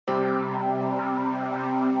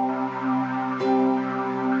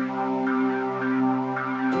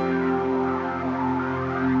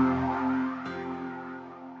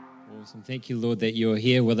Thank you, Lord, that you're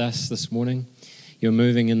here with us this morning. You're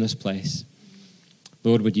moving in this place.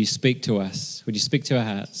 Lord, would you speak to us? Would you speak to our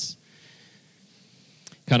hearts?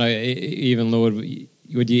 Kind of even, Lord,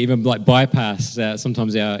 would you even bypass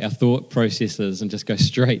sometimes our thought processes and just go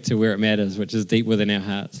straight to where it matters, which is deep within our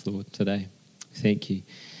hearts, Lord, today. Thank you.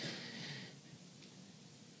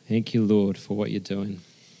 Thank you, Lord, for what you're doing.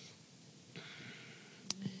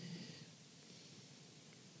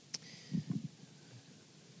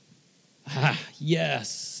 Ah,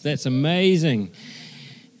 yes, that's amazing.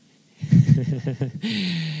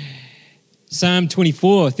 Psalm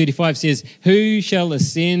 24:35 says, "Who shall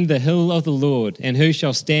ascend the hill of the Lord, and who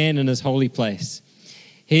shall stand in his holy place?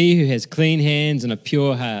 He who has clean hands and a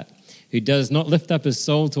pure heart, who does not lift up his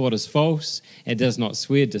soul to what is false, and does not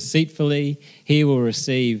swear deceitfully, he will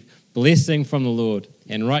receive blessing from the Lord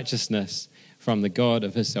and righteousness from the God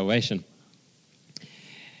of his salvation."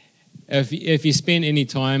 If you spend any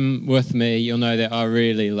time with me, you'll know that I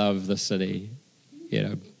really love the city. You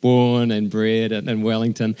know, born and bred in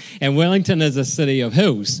Wellington. And Wellington is a city of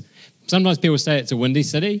hills. Sometimes people say it's a windy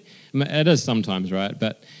city. It is sometimes, right?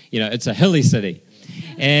 But, you know, it's a hilly city.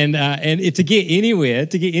 And to get anywhere,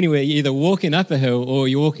 you're either walking up a hill or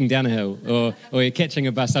you're walking down a hill, or you're catching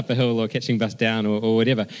a bus up a hill or catching a bus down or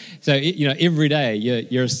whatever. So, you know, every day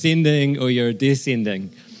you're ascending or you're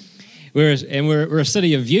descending. We're a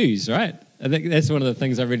city of views, right? I think that's one of the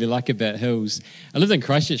things I really like about hills. I lived in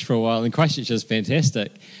Christchurch for a while, and Christchurch is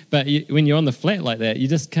fantastic. But when you're on the flat like that, you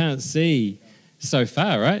just can't see so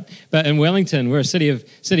far, right? But in Wellington, we're a city of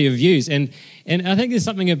views, and I think there's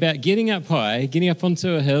something about getting up high, getting up onto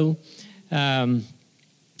a hill, and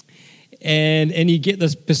you get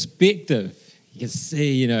this perspective. You can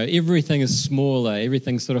see, you know, everything is smaller,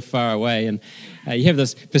 everything's sort of far away, and you have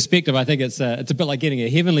this perspective. I think it's a bit like getting a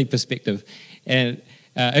heavenly perspective. And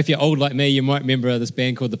if you're old like me, you might remember this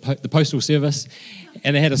band called the Postal Service,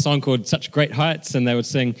 and they had a song called "Such Great Heights," and they would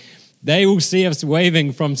sing, "They will see us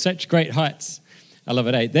waving from such great heights." I love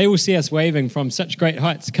it, eh? They will see us waving from such great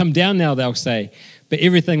heights. Come down now, they'll say, but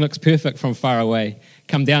everything looks perfect from far away.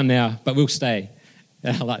 Come down now, but we'll stay.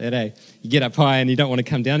 I like that, eh? You get up high and you don't want to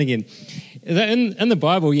come down again. In the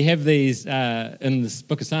Bible, you have these, in this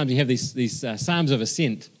book of Psalms, you have these Psalms of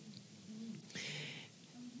Ascent,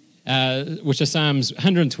 which are Psalms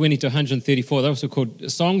 120 to 134. They're also called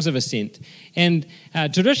Songs of Ascent. And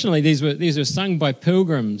traditionally, these were sung by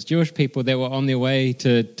pilgrims, Jewish people that were on their way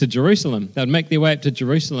to Jerusalem. They'd make their way up to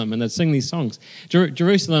Jerusalem and they'd sing these songs.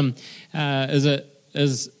 Jerusalem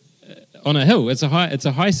is on a hill. It's a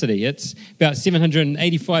high city. It's about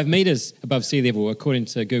 785 meters above sea level, according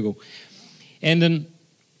to Google. And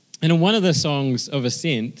in one of the songs of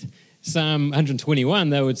ascent, Psalm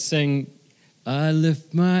 121, they would sing, "I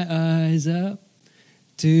lift my eyes up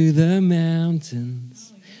to the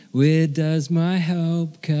mountains. Where does my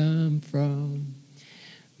help come from?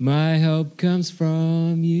 My help comes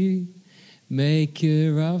from you,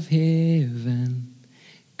 maker of heaven,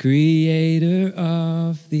 creator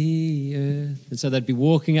of the earth." And so they'd be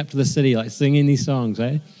walking up to the city, like singing these songs,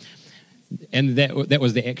 eh? And that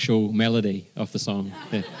was the actual melody of the song.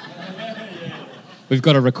 Yeah. We've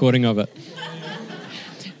got a recording of it.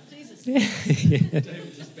 Yeah.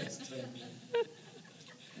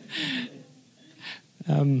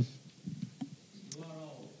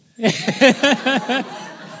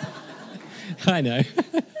 I know.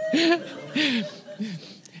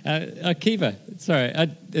 Kiva, sorry,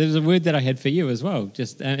 there's a word that I had for you as well.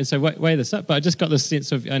 Just and so weigh this up. But I just got this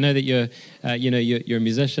sense of, I know that you're a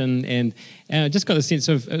musician, and I just got the sense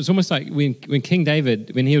of, it was almost like when King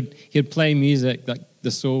David, when he'd play music, like the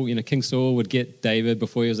Saul, King Saul would get David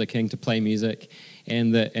before he was a king to play music,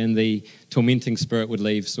 and the tormenting spirit would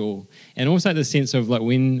leave Saul. And also the sense of like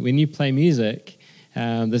when you play music,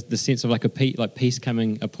 the sense of like peace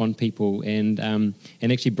coming upon people, and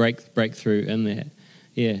actually breakthrough in that.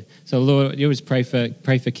 Yeah. So Lord, you always pray for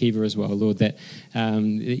Kiva as well, Lord, that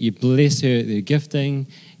you bless her gifting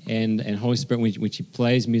and Holy Spirit when she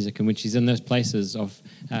plays music and when she's in those places of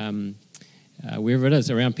wherever it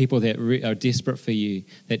is, around people that are desperate for you,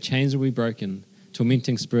 that chains will be broken,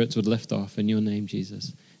 tormenting spirits would lift off in your name,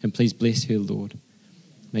 Jesus. And please bless her, Lord.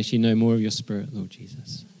 May she know more of your Spirit, Lord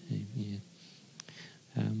Jesus. Yeah.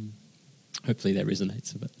 Hopefully that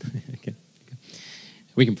resonates a bit. Okay.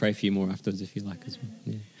 We can pray for you more afterwards if you like as well.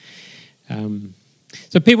 Yeah.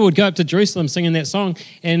 So people would go up to Jerusalem singing that song,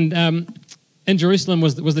 and in Jerusalem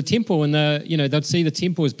was the temple, and they'd see the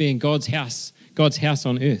temple as being God's house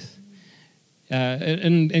on earth.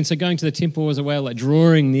 And so going to the temple was a way of like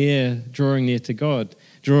drawing near to God,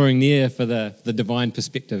 drawing near for the divine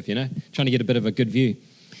perspective, trying to get a bit of a good view.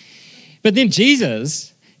 But then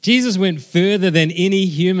Jesus Jesus went further than any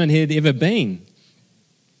human had ever been.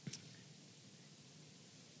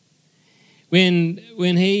 When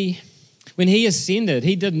he ascended,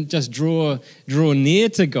 he didn't just draw near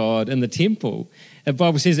to God in the temple. The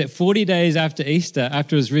Bible says that 40 days after Easter,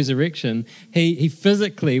 after his resurrection, he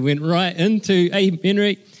physically went right into, hey,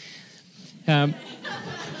 Henry,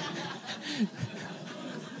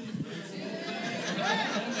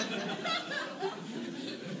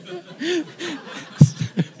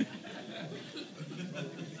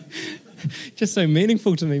 just so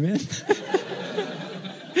meaningful to me, man.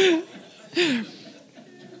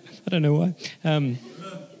 I don't know why.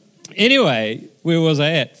 Anyway, where was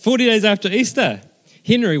I at? 40 days after Easter,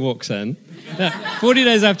 Henry walks in. 40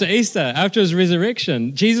 days after Easter, after his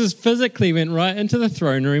resurrection, Jesus physically went right into the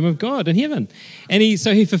throne room of God in heaven. And he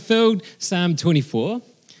fulfilled Psalm 24,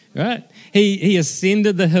 right? He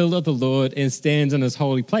ascended the hill of the Lord and stands in his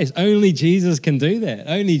holy place. Only Jesus can do that.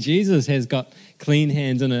 Only Jesus has got clean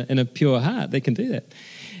hands and a pure heart that can do that.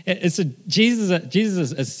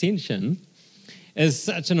 Jesus' ascension is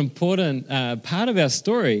such an important part of our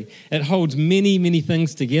story. It holds many, many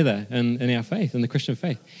things together in our faith, in the Christian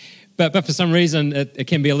faith. But for some reason, it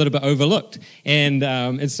can be a little bit overlooked.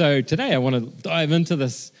 And so today I want to dive into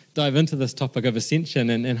this topic of ascension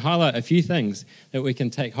and highlight a few things that we can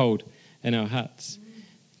take hold in our hearts.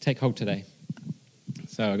 Take hold today.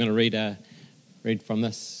 So I'm going to read from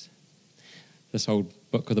this whole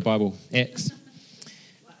book of the Bible, Acts.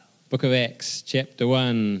 Book of Acts, chapter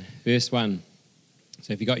 1, verse 1.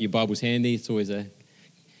 So if you've got your Bibles handy, it's always a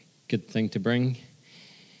good thing to bring.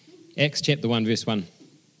 Acts chapter 1, verse 1.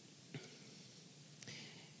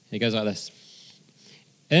 It goes like this.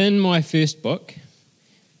 In my first book,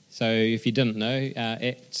 so if you didn't know,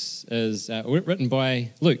 Acts is written by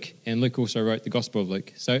Luke, and Luke also wrote the Gospel of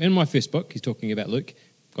Luke. So in my first book, he's talking about Luke,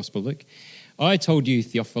 Gospel of Luke, I told you,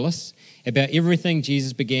 Theophilus, about everything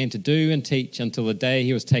Jesus began to do and teach until the day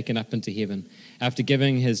he was taken up into heaven, after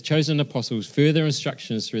giving his chosen apostles further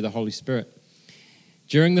instructions through the Holy Spirit.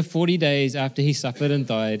 During the 40 days after he suffered and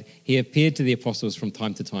died, he appeared to the apostles from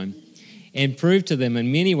time to time and proved to them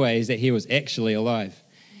in many ways that he was actually alive.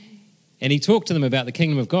 And he talked to them about the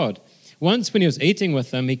kingdom of God. Once when he was eating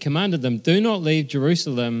with them, he commanded them, do not leave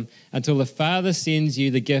Jerusalem until the Father sends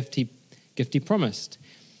you the gift he promised,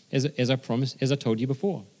 as I told you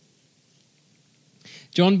before.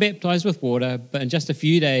 John baptized with water, but in just a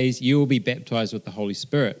few days you will be baptized with the Holy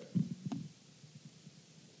Spirit.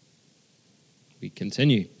 We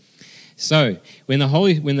continue. So, when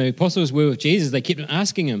the apostles were with Jesus, they kept on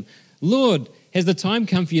asking him, Lord, has the time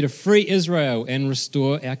come for you to free Israel and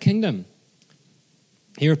restore our kingdom?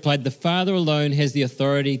 He replied, the Father alone has the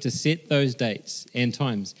authority to set those dates and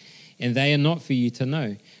times, and they are not for you to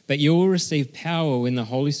know. But you will receive power when the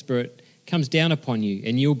Holy Spirit comes down upon you,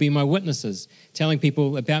 and you will be my witnesses, telling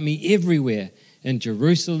people about me everywhere, in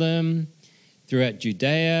Jerusalem, throughout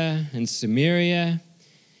Judea and Samaria,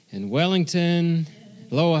 in Wellington,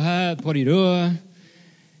 Lower Hutt, Porirua,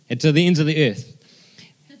 and to the ends of the earth.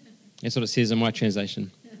 That's what it says in my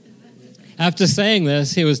translation. After saying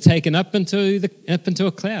this, he was taken up into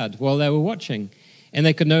a cloud while they were watching, and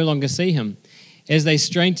they could no longer see him. As they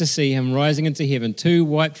strained to see him rising into heaven, 2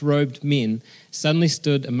 white-robed men suddenly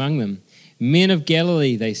stood among them. Men of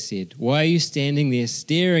Galilee, they said, why are you standing there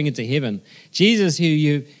staring into heaven? Jesus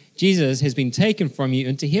has been taken from you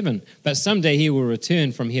into heaven, but someday he will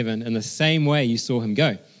return from heaven in the same way you saw him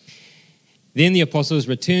go. Then the apostles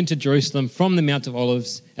returned to Jerusalem from the Mount of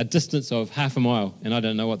Olives, a distance of half a mile. And I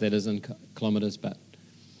don't know what that is in kilometers, but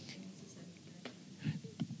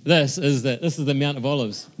this is the Mount of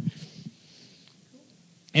Olives,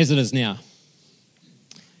 as it is now.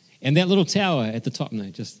 And that little tower at the top, yeah,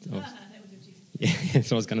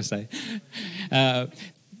 that's what I was going to say.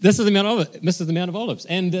 This is the Mount of Olives,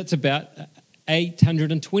 and it's about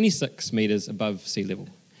 826 meters above sea level,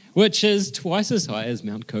 which is twice as high as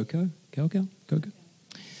Mount Coco. So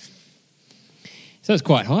it's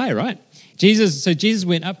quite high, right? Jesus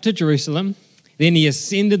went up to Jerusalem, then he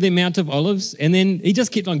ascended the Mount of Olives, and then he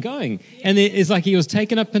just kept on going. And it's like he was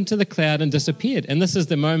taken up into the cloud and disappeared. And this is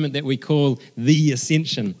the moment that we call the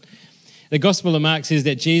Ascension. The Gospel of Mark says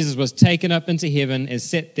that Jesus was taken up into heaven and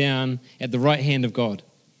sat down at the right hand of God.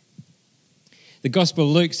 The Gospel of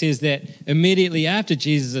Luke says that immediately after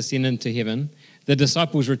Jesus ascended into heaven, the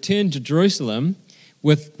disciples returned to Jerusalem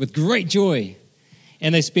with great joy,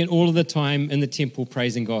 and they spent all of the time in the temple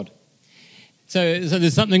praising God. So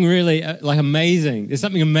there's something really amazing. There's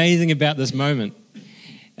something amazing about this moment.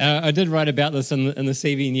 I did write about this in the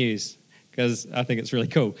CV News. because I think it's really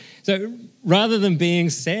cool. So rather than being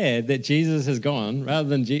sad that Jesus has gone, rather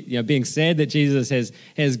than being sad that Jesus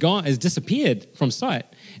has disappeared from sight,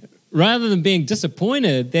 rather than being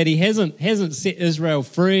disappointed that he hasn't set Israel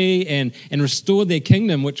free and restored their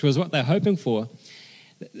kingdom, which was what they're hoping for,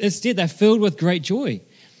 instead they're filled with great joy.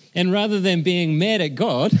 And rather than being mad at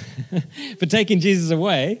God for taking Jesus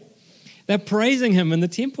away, they're praising him in the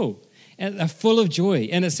temple. And they're full of joy.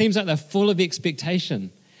 And it seems like they're full of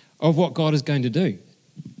expectation of what God is going to do.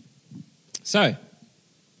 So,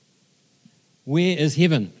 where is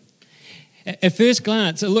heaven? At first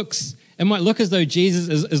glance, it might look as though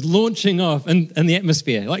Jesus is launching off in the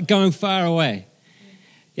atmosphere, like going far away.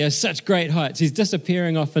 Such great heights. He's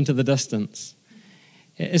disappearing off into the distance.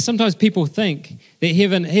 Sometimes people think that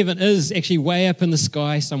heaven is actually way up in the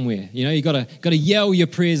sky somewhere. You got to yell your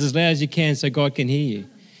prayers as loud as you can so God can hear you.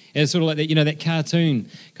 And it's sort of like that, that cartoon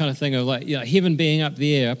kind of thing of heaven being up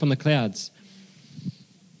there, up in the clouds.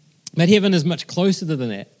 But heaven is much closer than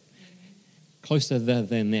that. Closer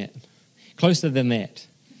than that.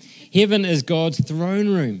 Heaven is God's throne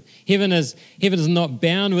room. Heaven is not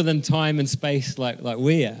bound within time and space like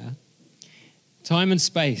we are. Time and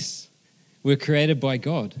space were created by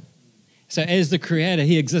God. So as the creator,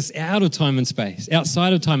 he exists out of time and space,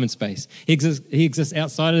 outside of time and space. He exists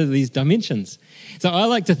outside of these dimensions. So I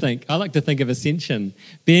like to think of Ascension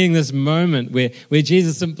being this moment where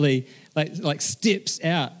Jesus simply like steps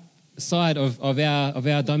outside of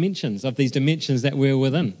our dimensions, of these dimensions that we're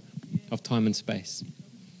within, of time and space.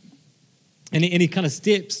 And he kind of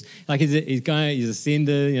steps, like he's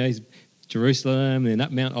ascended, he's Jerusalem, and then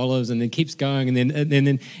up Mount Olives, and then keeps going,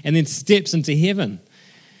 and then steps into heaven,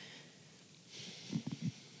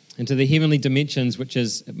 into the heavenly dimensions, which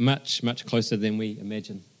is much, much closer than we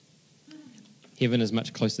imagine. Heaven is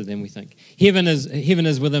much closer than we think. Heaven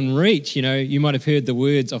is within reach. You might have heard the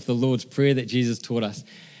words of the Lord's Prayer that Jesus taught us.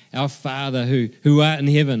 Our Father who art in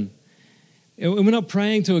heaven. And we're not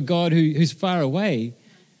praying to a God who's far away.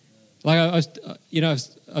 Like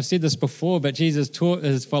I've said this before, but Jesus taught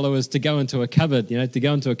his followers to go into a cupboard,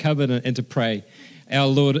 and to pray, our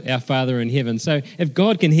Lord, our Father in heaven. So if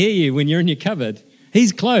God can hear you when you're in your cupboard,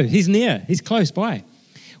 he's close, he's near, he's close by.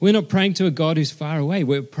 We're not praying to a God who's far away.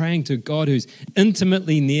 We're praying to a God who's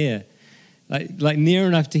intimately near, like near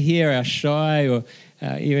enough to hear our shy or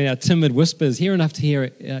even our timid whispers, hear enough to hear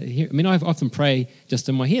it. I often pray just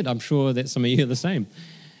in my head. I'm sure that some of you are the same.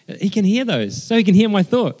 He can hear those, so he can hear my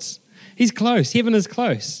thoughts. He's close. Heaven is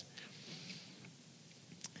close.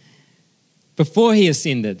 Before he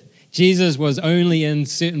ascended, Jesus was only in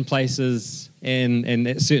certain places and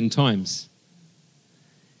at certain times.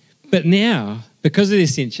 But now, because of the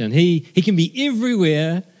ascension, he can be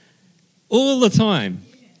everywhere all the time.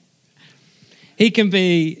 He can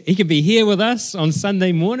be here with us on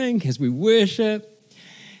Sunday morning as we worship.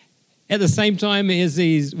 At the same time as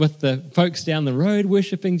he's with the folks down the road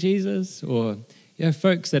worshiping Jesus, or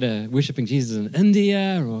folks that are worshiping Jesus in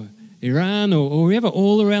India or Iran or wherever,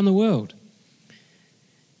 all around the world.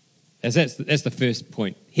 That's the first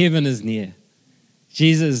point. Heaven is near.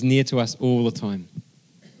 Jesus is near to us all the time.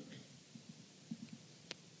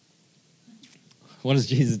 What is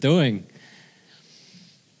Jesus doing?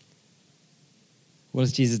 What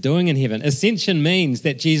is Jesus doing in heaven? Ascension means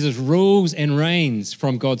that Jesus rules and reigns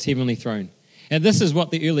from God's heavenly throne. And this is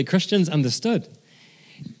what the early Christians understood.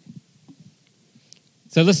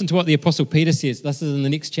 So listen to what the Apostle Peter says. This is in the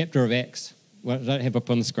next chapter of Acts. Well, I don't have it up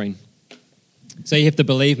on the screen. So you have to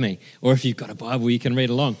believe me. Or if you've got a Bible, you can read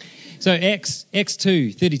along. So Acts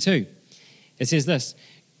 2:32. It says this.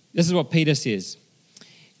 This is what Peter says.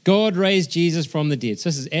 God raised Jesus from the dead. So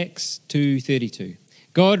this is Acts 2:32.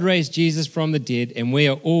 God raised Jesus from the dead, and we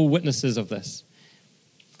are all witnesses of this.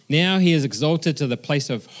 Now he is exalted to the place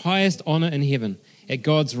of highest honor in heaven at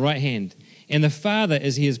God's right hand. And the Father,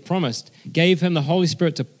 as he has promised, gave him the Holy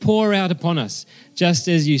Spirit to pour out upon us, just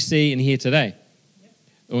as you see and hear today. Yep.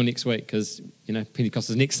 Or next week, because, Pentecost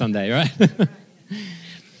is next Sunday, right?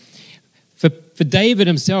 For David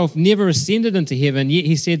himself never ascended into heaven, yet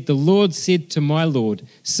he said, the Lord said to my Lord,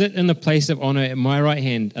 sit in the place of honor at my right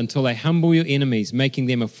hand until I humble your enemies, making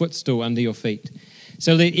them a footstool under your feet.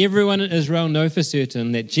 So let everyone in Israel know for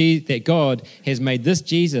certain that God has made this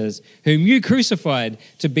Jesus, whom you crucified,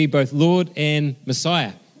 to be both Lord and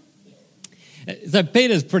Messiah. So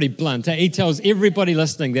Peter's pretty blunt. He tells everybody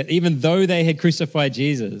listening that even though they had crucified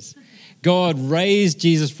Jesus, God raised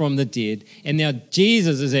Jesus from the dead, and now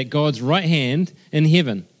Jesus is at God's right hand in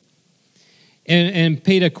heaven. And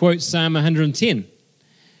Peter quotes Psalm 110,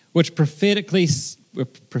 which prophetically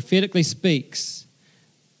speaks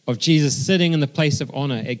of Jesus sitting in the place of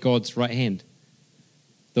honor at God's right hand.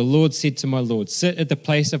 The Lord said to my Lord, sit at the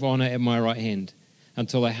place of honor at my right hand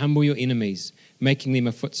until I humble your enemies, making them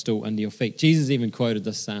a footstool under your feet. Jesus even quoted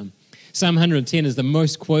this psalm. Psalm 110 is the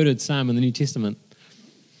most quoted psalm in the New Testament.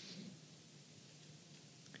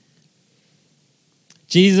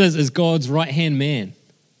 Jesus is God's right-hand man.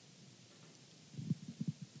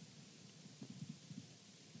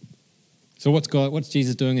 So what's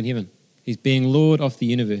Jesus doing in heaven? He's being Lord of the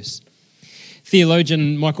universe.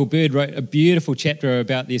 Theologian Michael Bird wrote a beautiful chapter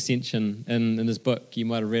about the Ascension in his book. You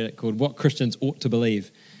might have read it, called What Christians Ought to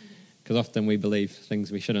Believe, because often we believe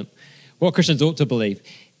things we shouldn't. What Christians ought to believe.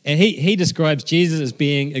 And he describes Jesus as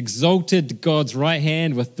being exalted to God's right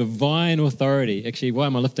hand with divine authority. Actually, why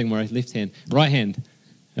am I lifting my left hand? Right hand.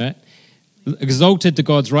 Right? Exalted to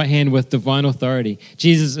God's right hand with divine authority.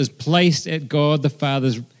 Jesus is placed as God the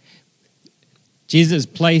Father's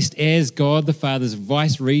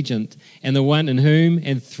vice regent and the one in whom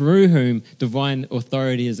and through whom divine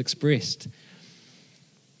authority is expressed.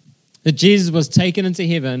 That Jesus was taken into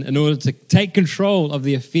heaven in order to take control of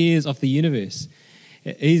the affairs of the universe.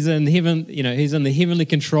 He's in heaven, he's in the heavenly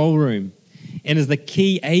control room and is the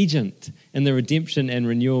key agent in the redemption and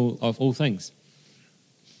renewal of all things.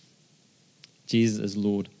 Jesus is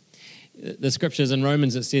Lord. The scriptures in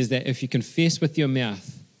Romans, it says that if you confess with your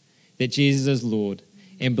mouth that Jesus is Lord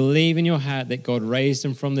and believe in your heart that God raised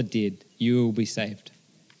him from the dead, you will be saved.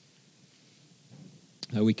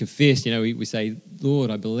 We confess, we say, Lord,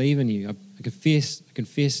 I believe in you. I confess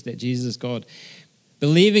that Jesus is God.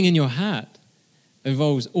 Believing in your heart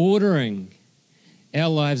involves ordering our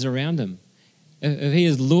lives around him. If he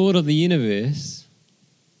is Lord of the universe,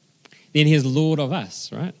 then he is Lord of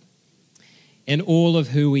us, right? And all of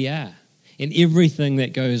who we are and everything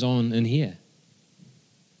that goes on in here.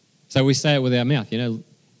 So we say it with our mouth,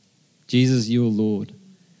 Jesus, you're Lord.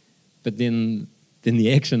 But then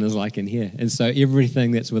the action is like in here. And so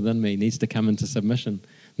everything that's within me needs to come into submission,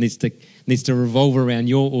 needs to revolve around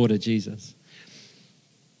your order, Jesus.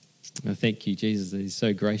 Oh, thank you, Jesus. He's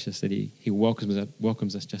so gracious that he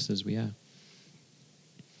welcomes us just as we are.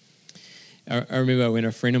 I remember when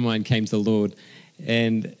a friend of mine came to the Lord,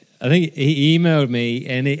 and I think he emailed me,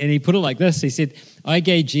 and he put it like this. He said, I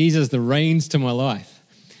gave Jesus the reins to my life.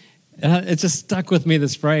 And it just stuck with me,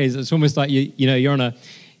 this phrase. It's almost like you're on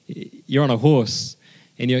a horse,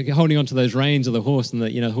 and you're holding onto those reins of the horse, and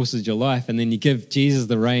the horse is your life, and then you give Jesus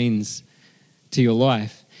the reins to your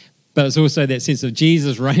life. But it's also that sense of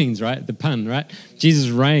Jesus reigns, right? The pun, right? Jesus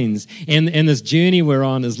reigns. And this journey we're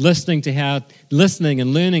on is listening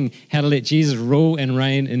and learning how to let Jesus rule and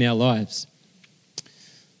reign in our lives.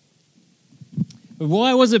 But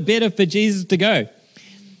why was it better for Jesus to go?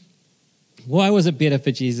 Why was it better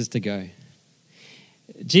for Jesus to go?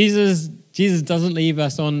 Jesus doesn't leave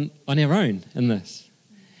us on our own in this.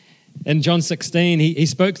 In John 16, he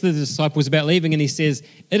spoke to the disciples about leaving, and he says,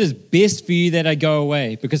 it is best for you that I go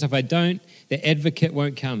away, because if I don't, the advocate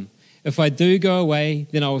won't come. If I do go away,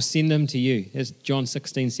 then I will send him to you. That's John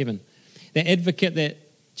 16:7. The advocate that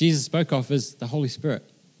Jesus spoke of is the Holy Spirit.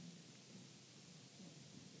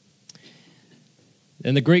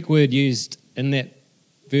 And the Greek word used in that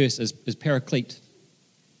verse is paraclete.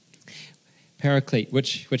 Paraclete,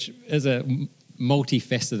 which is a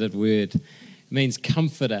multifaceted word. It means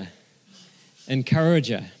comforter,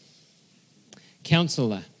 encourager,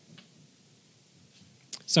 counselor,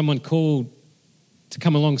 someone called to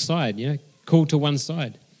come alongside, called to one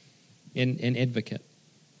side, and advocate.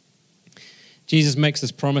 Jesus makes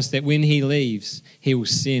this promise that when he leaves, he will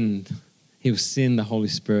send the Holy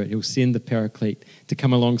Spirit, he will send the Paraclete to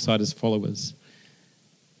come alongside his followers.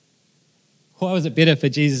 Why was it better for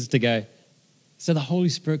Jesus to go? So the Holy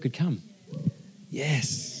Spirit could come.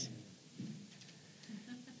 Yes.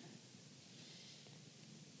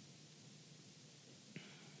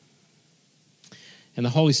 And the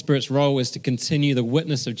Holy Spirit's role is to continue the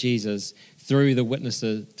witness of Jesus through the witness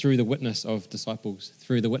of disciples,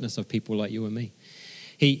 through the witness of people like you and me.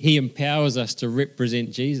 He empowers us to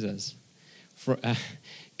represent Jesus, for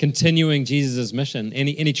continuing Jesus' mission, and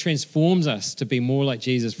he transforms us to be more like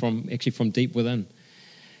Jesus from deep within.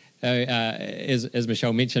 As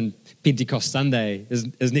Michelle mentioned, Pentecost Sunday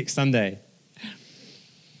is next Sunday.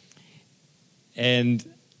 And,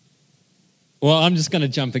 well, I'm just going to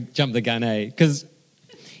jump the gun, because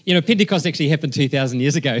Pentecost actually happened 2,000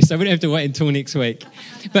 years ago, so we don't have to wait until next week.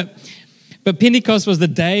 But Pentecost was the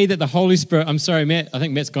day that the Holy Spirit, I'm sorry, Matt, I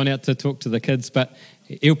think Matt's gone out to talk to the kids, but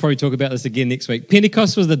he'll probably talk about this again next week.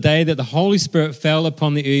 Pentecost was the day that the Holy Spirit fell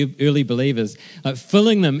upon the early believers,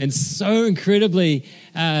 filling them and so incredibly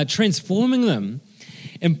transforming them,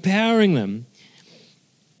 empowering them,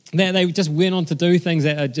 that they just went on to do things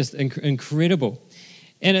that are just incredible.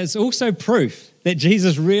 And it's also proof that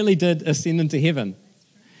Jesus really did ascend into heaven.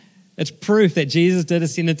 It's proof that Jesus did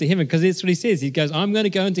ascend into heaven, because that's what he says. He goes, I'm going to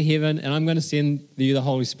go into heaven and I'm going to send you the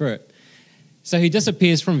Holy Spirit. So he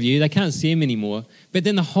disappears from view. They can't see him anymore. But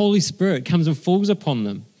then the Holy Spirit comes and falls upon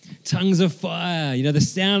them. Tongues of fire, the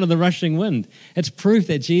sound of the rushing wind. It's proof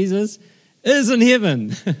that Jesus is in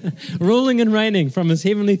heaven, ruling and reigning from his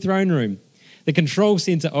heavenly throne room, the control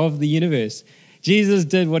center of the universe. Jesus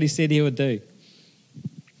did what he said he would do.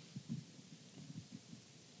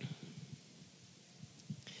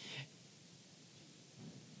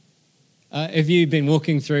 Have you been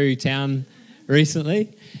walking through town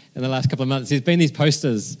recently, in the last couple of months? There's been these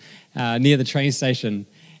posters near the train station.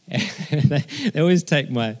 They always take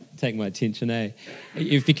my attention.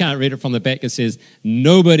 If you can't read it from the back, it says,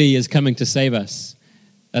 "Nobody is coming to save us."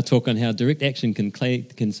 A talk on how direct action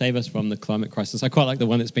can save us from the climate crisis. I quite like the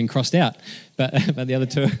one that's been crossed out, but the other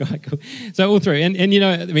two are quite cool. So all through, and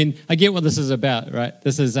I get what this is about, right?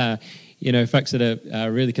 This is folks that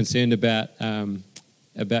are really concerned about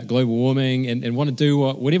global warming and want to do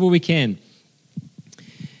whatever we can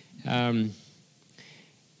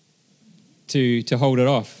to hold it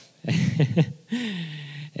off.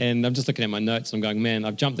 And I'm just looking at my notes. I'm going, man,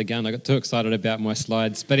 I've jumped the gun. I got too excited about my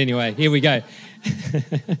slides. But anyway, here we go.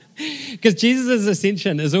 Because Jesus'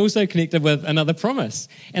 ascension is also connected with another promise.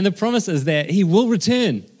 And the promise is that he will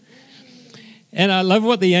return. And I love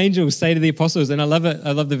what the angels say to the apostles. And I love it.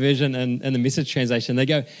 I love the version in the Message translation. They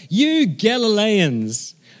go, "You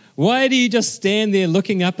Galileans, why do you just stand there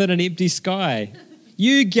looking up at an empty sky?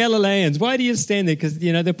 You Galileans, why do you stand there?" Because, the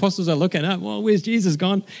apostles are looking up. Well, where's Jesus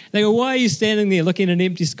gone? They go, "Why are you standing there looking at an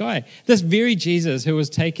empty sky? This very Jesus who was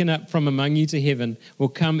taken up from among you to heaven will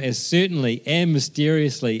come as certainly and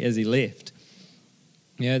mysteriously as he left."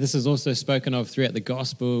 This is also spoken of throughout the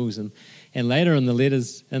Gospels and later in the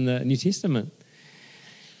letters in the New Testament.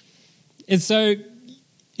 And so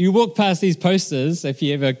you walk past these posters, if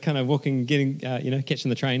you ever kind of walking, catching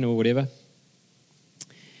the train or whatever,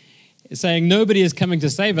 saying nobody is coming to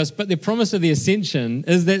save us, but the promise of the ascension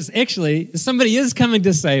is that actually somebody is coming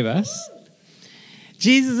to save us.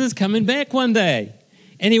 Jesus is coming back one day,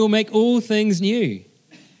 and he will make all things new.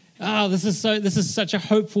 Oh, this is such a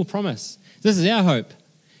hopeful promise. This is our hope.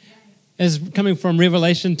 It's coming from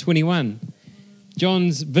Revelation 21,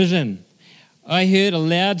 John's vision. "I heard a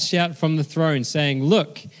loud shout from the throne saying,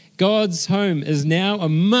 'Look, God's home is now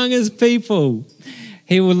among his people.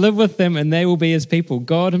 He will live with them and they will be his people.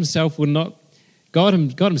 God himself will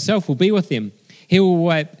be with them. He will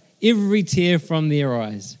wipe every tear from their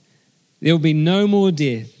eyes. There will be no more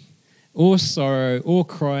death, or sorrow, or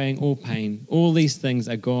crying, or pain. All these things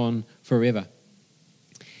are gone forever.'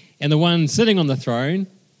 And the one sitting on the throne,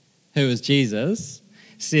 who is Jesus,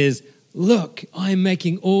 says, 'Look, I am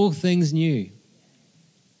making all things new.'"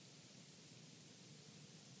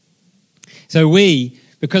 So we,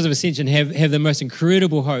 because of Ascension, have the most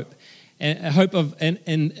incredible hope, a hope of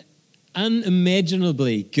an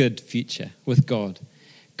unimaginably good future with God.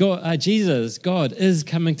 Jesus, God, is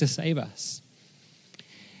coming to save us.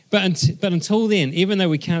 But until then, even though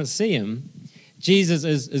we can't see him, Jesus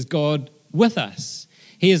is God with us.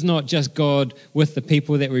 He is not just God with the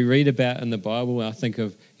people that we read about in the Bible. I think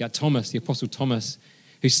of Thomas, the Apostle Thomas,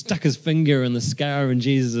 who stuck his finger in the scar in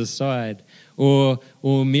Jesus' side. Or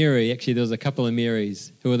Mary. Actually, there was a couple of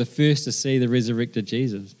Marys who were the first to see the resurrected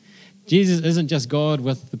Jesus. Jesus isn't just God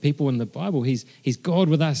with the people in the Bible. He's God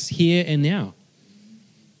with us here and now.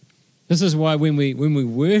 This is why when we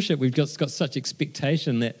worship, we've got such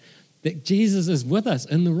expectation that Jesus is with us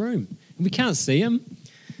in the room. And we can't see him.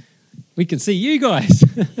 We can see you guys.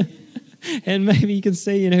 And maybe you can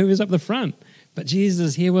see whoever's up the front. But Jesus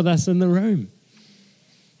is here with us in the room.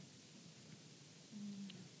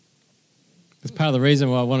 It's part of the reason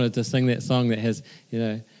why I wanted to sing that song that has,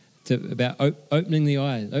 about opening the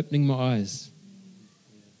eyes, opening my eyes.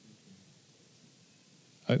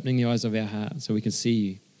 Opening the eyes of our heart so we can see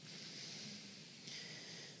you.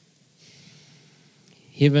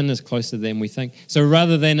 Heaven is closer than we think. So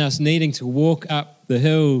rather than us needing to walk up the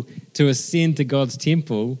hill to ascend to God's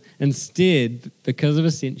temple, instead, because of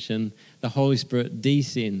Ascension, the Holy Spirit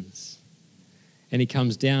descends and he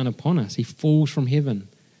comes down upon us. He falls from heaven,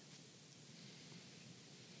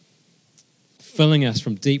 filling us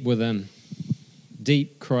from deep within.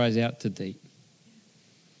 Deep cries out to deep.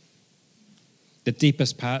 The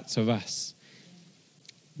deepest parts of us,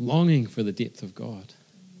 longing for the depth of God.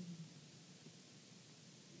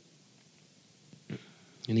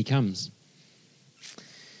 And he comes.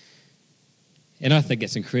 And I think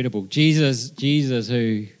it's incredible. Jesus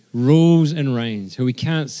who rules and reigns, who we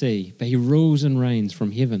can't see, but he rules and reigns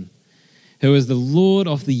from heaven, who is the Lord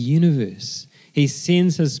of the universe. He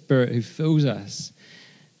sends his Spirit who fills us.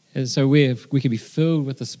 And so we can be filled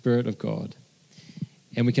with the Spirit of God.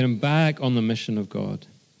 And we can embark on the mission of God.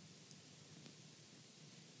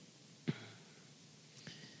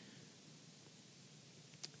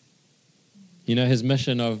 You know, his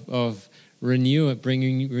mission of renewal,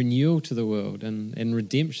 bringing renewal to the world and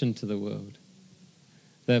redemption to the world.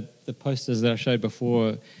 The posters that I showed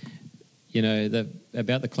before, you know,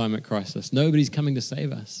 about the climate crisis. Nobody's coming to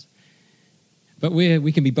save us. But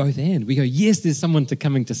we can be both and. We go, yes, there's someone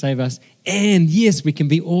coming to save us. And yes, we can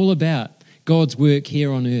be all about God's work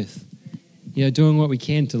here on earth. You know, doing what we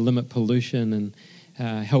can to limit pollution and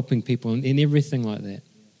helping people and everything like that.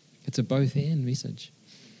 It's a both and message.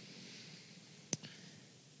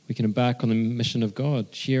 We can embark on the mission of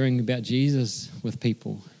God, sharing about Jesus with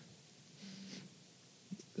people.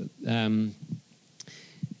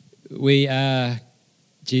 We are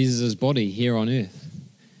Jesus' body here on earth.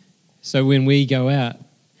 So when we go out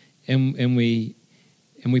and we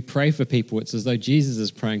pray for people, it's as though Jesus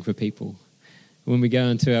is praying for people. When we go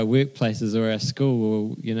into our workplaces or our school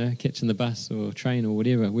or, you know, catching the bus or train or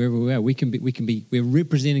whatever, wherever we are, we're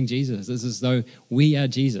representing Jesus. It's as though we are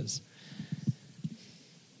Jesus.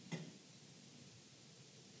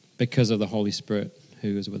 Because of the Holy Spirit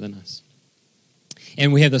who is within us.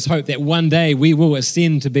 And we have this hope that one day we will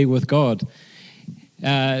ascend to be with God.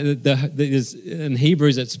 In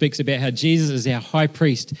Hebrews it speaks about how Jesus is our high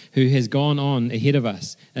priest who has gone on ahead of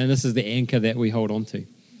us. And this is the anchor that we hold on to.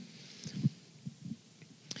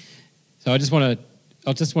 So I just want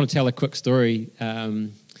to tell a quick story. I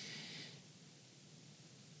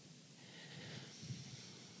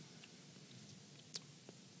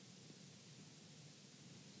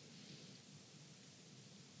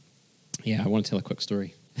want to tell a quick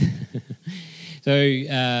story.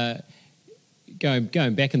 So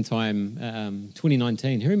going back in time,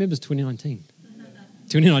 2019. Who remembers 2019?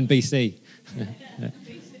 29 BC.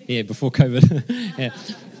 Yeah, before COVID.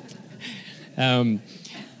 Yeah.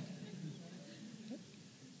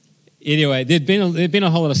 Anyway, there'd been a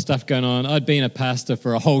whole lot of stuff going on. I'd been a pastor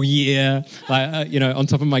for a whole year, on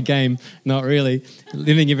top of my game. Not really,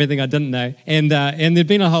 learning everything I didn't know. And there'd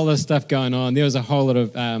been a whole lot of stuff going on. There was a whole lot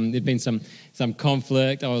of there'd been some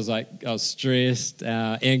conflict. I was stressed,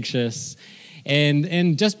 anxious,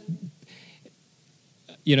 and just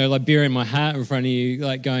burying my heart in front of you,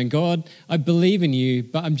 like going, God, I believe in you,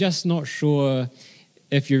 but I'm just not sure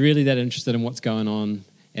if you're really that interested in what's going on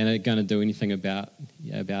and are going to do anything about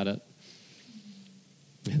it.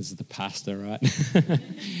 This is the pastor, right?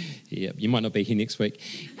 Yeah, you might not be here next week.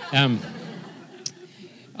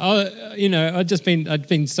 I'd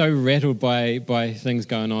been so rattled by things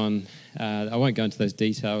going on. I won't go into those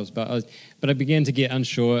details, but I began to get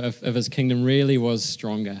unsure if his kingdom really was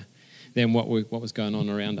stronger than what was going on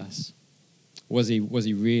around us. Was he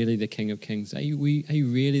really the King of Kings? Are you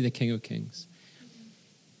really the King of Kings?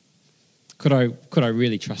 Could I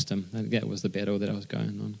really trust him? I think that was the battle that I was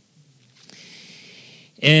going on.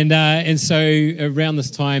 And so around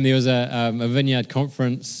this time there was a Vineyard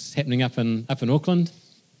conference happening up in Auckland.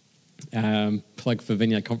 Plug for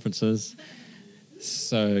Vineyard conferences.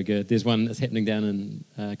 So good. There's one that's happening down in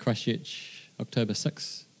Christchurch, October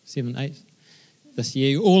 6th, 7th, 8th this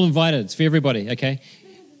year. All invited. It's for everybody, okay?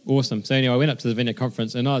 Awesome. So anyway, I went up to the Vineyard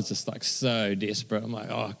conference and I was just so desperate. I'm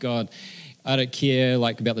like, oh God, I don't care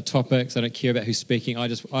about the topics. I don't care about who's speaking. I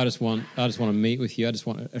just want to meet with you. I just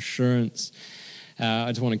want assurance.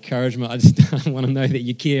 I just want encouragement. I just want to know that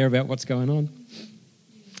you care about what's going on.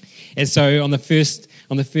 And so on the first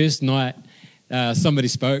night, somebody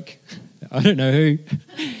spoke. I don't know who.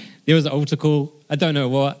 There was an altar call. I don't know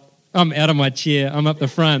what. I'm out of my chair. I'm up the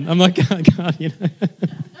front. I'm like, oh, God,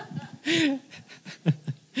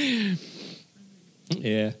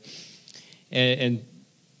 Yeah. And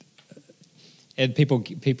people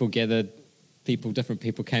gathered. Different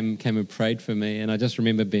people came and prayed for me, and I just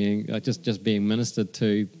remember being just being ministered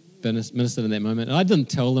in that moment. And I didn't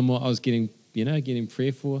tell them what I was getting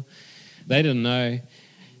prayer for. They didn't know.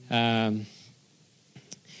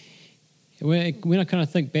 When I kind of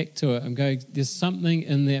think back to it, I'm going, there's something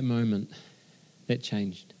in that moment that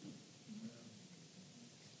changed.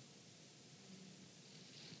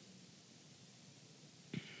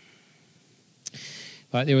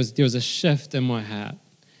 Like there was a shift in my heart.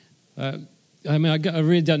 I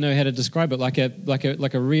really don't know how to describe it. Like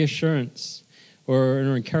a reassurance or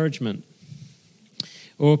an encouragement,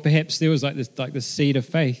 or perhaps there was this seed of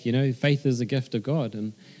faith. Faith is a gift of God,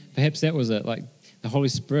 and perhaps that was it. Like the Holy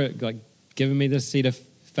Spirit, giving me this seed of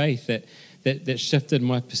faith that shifted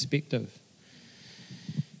my perspective.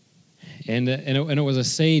 And it was a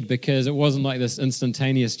seed, because it wasn't like this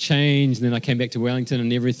instantaneous change. And then I came back to Wellington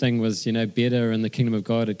and everything was, better, and the kingdom of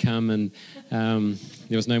God had come, and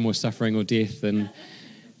there was no more suffering or death and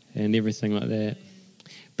everything like that.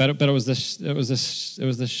 But it was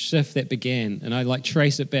this shift that began, and I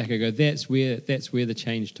trace it back. I go, that's where the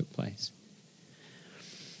change took place.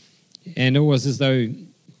 And it was as though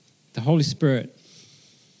the Holy Spirit,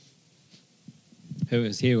 who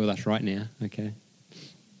is here with us right now, okay,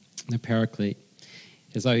 the Paraclete,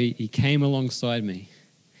 as though he came alongside me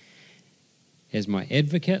as my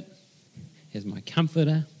advocate, as my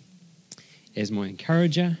comforter, as my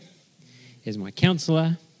encourager, as my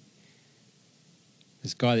counselor.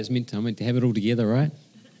 This guy that's meant to have it all together, right?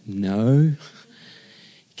 No.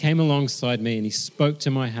 He came alongside me and he spoke to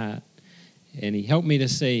my heart, and he helped me to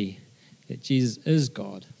see that Jesus is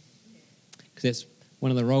God. Because that's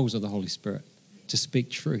one of the roles of the Holy Spirit, to speak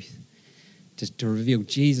truth, to reveal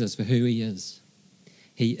Jesus for who he is.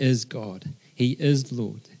 He is God. He is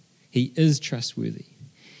Lord. He is trustworthy.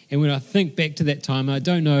 And when I think back to that time, I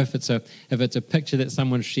don't know if it's a picture that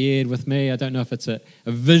someone shared with me. I don't know if it's a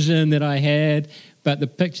vision that I had, but the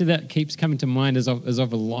picture that keeps coming to mind is of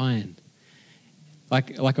a lion,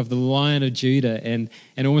 like of the Lion of Judah, and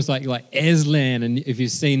almost like Aslan. And if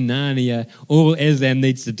you've seen Narnia, all Aslan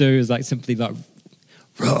needs to do is simply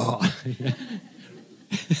roar.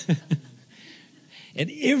 And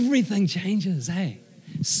everything changes, hey?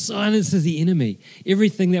 Silences the enemy.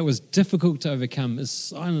 Everything that was difficult to overcome is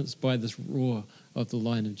silenced by this roar of the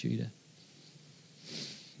Lion of Judah.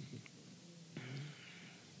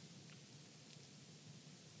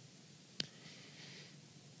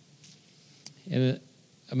 And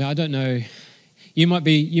I don't know. You might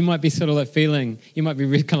be sort of feeling. You might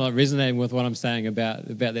be kind of resonating with what I'm saying about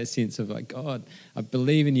that sense of God, I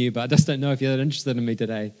believe in you, but I just don't know if you're that interested in me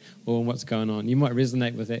today or in what's going on. You might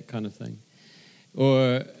resonate with that kind of thing.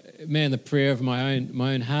 Or, man, the prayer of my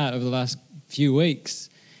own heart over the last few weeks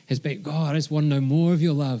has been, God, I just want to know more of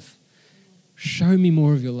your love. Show me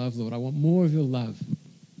more of your love, Lord. I want more of your love.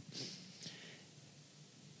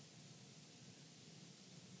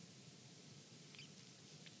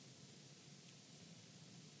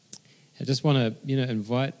 I just want to,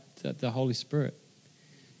 invite the Holy Spirit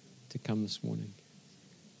to come this morning.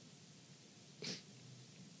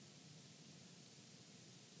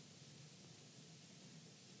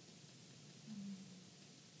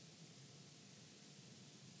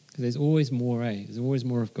 Because there's always more, eh? There's always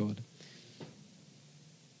more of God.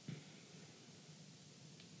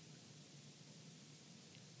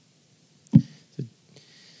 So, do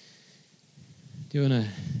you want to...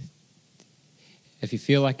 If you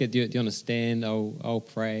feel like it, do you want to stand? I'll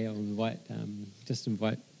pray. I'll invite the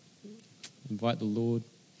Lord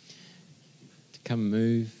to come and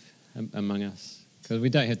move among us, because we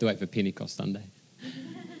don't have to wait for Pentecost Sunday.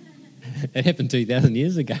 It happened 2,000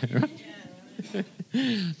 years ago, right?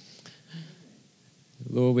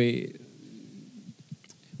 Lord,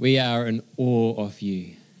 we are in awe of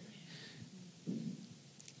you.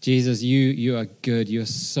 Jesus, you are good. You're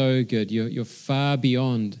so good. You're far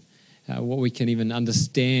beyond what we can even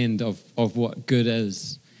understand of what good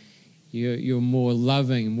is. You're more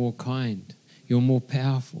loving, more kind. You're more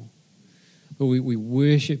powerful. Lord, we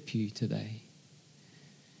worship you today.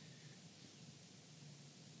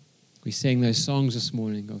 We sang those songs this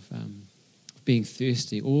morning of being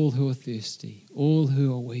thirsty. All who are thirsty, all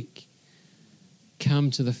who are weak,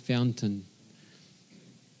 come to the fountain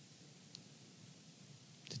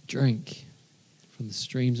to drink from the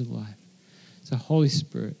streams of life. So Holy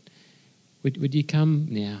Spirit, would you come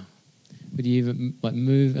now? Would you even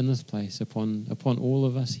move in this place upon all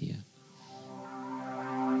of us here?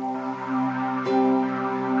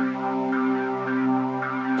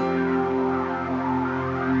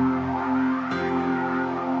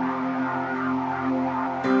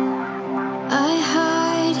 I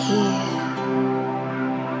hide here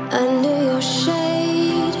under your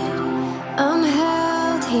shade. I'm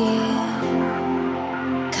held here,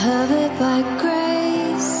 covered by grace.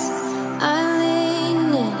 I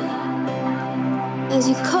lean in as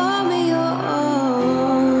you call me your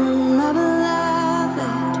own, my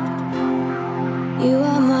beloved. You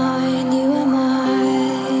are mine, you are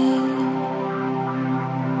mine,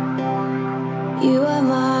 you are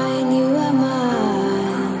mine.